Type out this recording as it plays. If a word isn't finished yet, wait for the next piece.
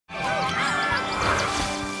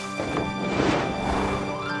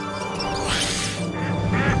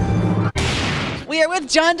here with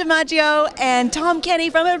John DiMaggio and Tom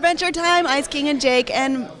Kenny from Adventure Time, Ice King and Jake,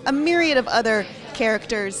 and a myriad of other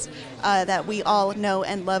characters that we all know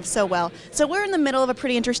and love so well. So we're in the middle of a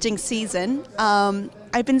pretty interesting season.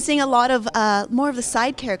 I've been seeing a lot of more of the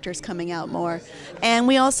side characters coming out more, and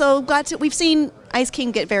we also we've seen Ice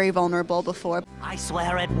King get very vulnerable before. I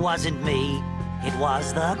swear it wasn't me, it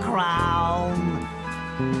was the crown.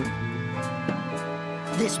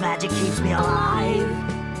 This magic keeps me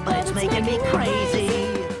alive, but it's making me crazy.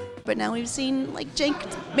 But now we've seen, like, Jake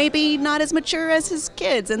maybe not as mature as his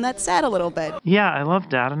kids, and that's sad a little bit. Yeah, I love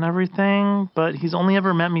Dad and everything, but he's only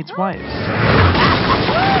ever met me twice.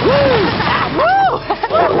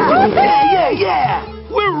 Yeah!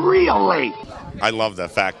 We're real late! I love the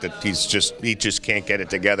fact that he just can't get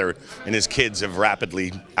it together, and his kids have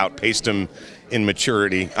rapidly outpaced him in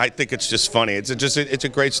maturity. I think it's just funny. It's a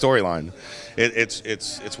great storyline.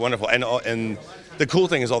 It's wonderful, and the cool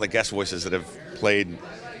thing is all the guest voices that have played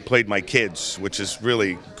my kids, which is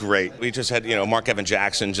really great. We just had, Mark Evan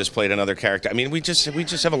Jackson just played another character. I mean, we just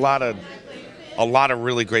have a lot of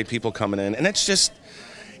really great people coming in, and it's just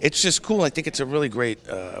cool. I think it's a really great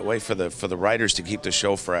way for the writers to keep the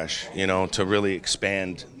show fresh, to really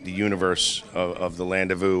expand the universe of the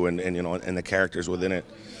Land of Ooh and the characters within it.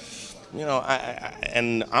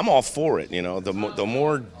 And I'm all for it.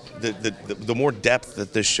 The more depth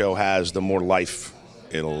that this show has, the more life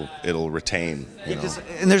it'll retain.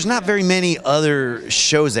 And there's not very many other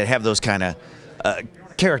shows that have those kind of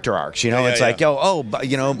character arcs.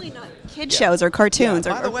 Kid shows or cartoons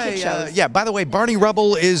by the way, kid shows. by the way, Barney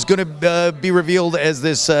Rubble is going to be revealed as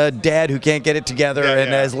this dad who can't get it together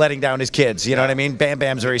and is letting down his kids. You know what I mean? Bam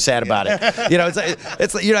Bam's very sad about it.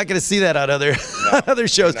 It's you're not going to see that on other other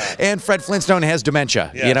shows. No. And Fred Flintstone has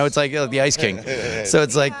dementia. Yes. It's like the Ice King. So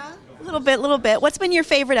it's like a little bit. What's been your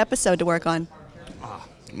favorite episode to work on?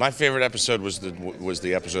 My favorite episode was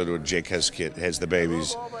the episode where Jake has the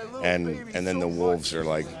babies, and then the wolves are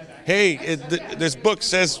like, "Hey, this book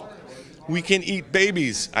says we can eat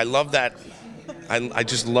babies." I love that. I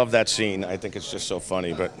just love that scene. I think it's just so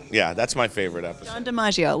funny. But yeah, that's my favorite episode. John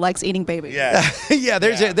DiMaggio likes eating babies. Yeah.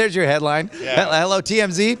 There's your headline. Yeah. Hello,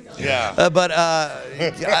 TMZ. Yeah. But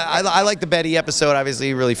I like the Betty episode.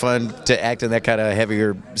 Obviously, really fun to act in that kind of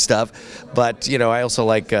heavier stuff. But I also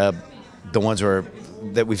like the ones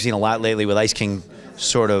that we've seen a lot lately with Ice King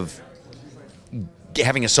sort of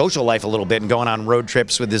having a social life a little bit and going on road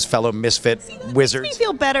trips with his fellow misfit wizards. Makes me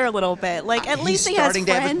feel better a little bit. Like, at least he has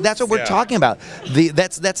friends. That's what we're talking about.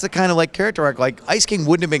 That's the kind of like character arc. Like, Ice King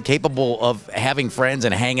wouldn't have been capable of having friends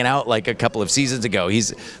and hanging out like a couple of seasons ago.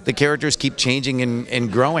 The characters keep changing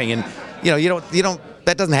and growing, and you don't.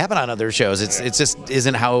 That doesn't happen on other shows. It's just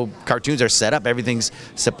isn't how cartoons are set up. Everything's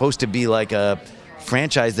supposed to be like a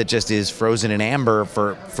franchise that just is frozen in amber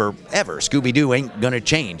forever. Scooby-Doo ain't gonna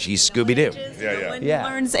change. He's Scooby-Doo. When he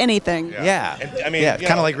learns anything. Yeah. Kind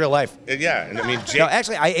of like real life. Yeah, and I mean, Jake, no,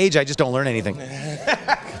 actually, I age. I just don't learn anything.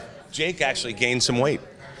 Jake actually gained some weight.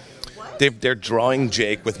 They're drawing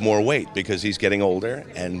Jake with more weight because he's getting older,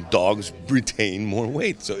 and dogs retain more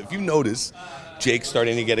weight. So if you notice Jake's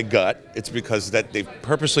starting to get a gut, it's because they've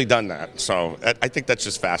purposely done that. So I think that's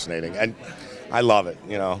just fascinating, and I love it.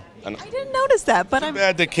 I didn't notice that, but I'm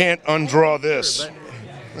glad they can't undraw this.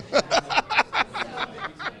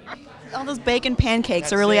 All those bacon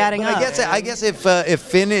pancakes are really adding up. I guess if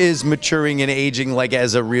Finn is maturing and aging like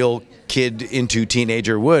as a real kid into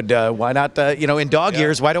teenager would, why not? In dog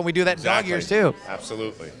years, why don't we do that in dog years too?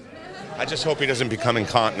 Absolutely. I just hope he doesn't become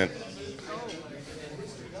incontinent.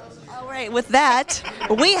 All right, with that,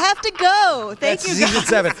 we have to go. Thank you, guys. Season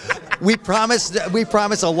 7. We promise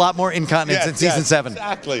a lot more incontinence in season 7.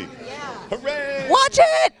 Exactly. Yeah. Hooray! Watch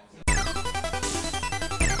it!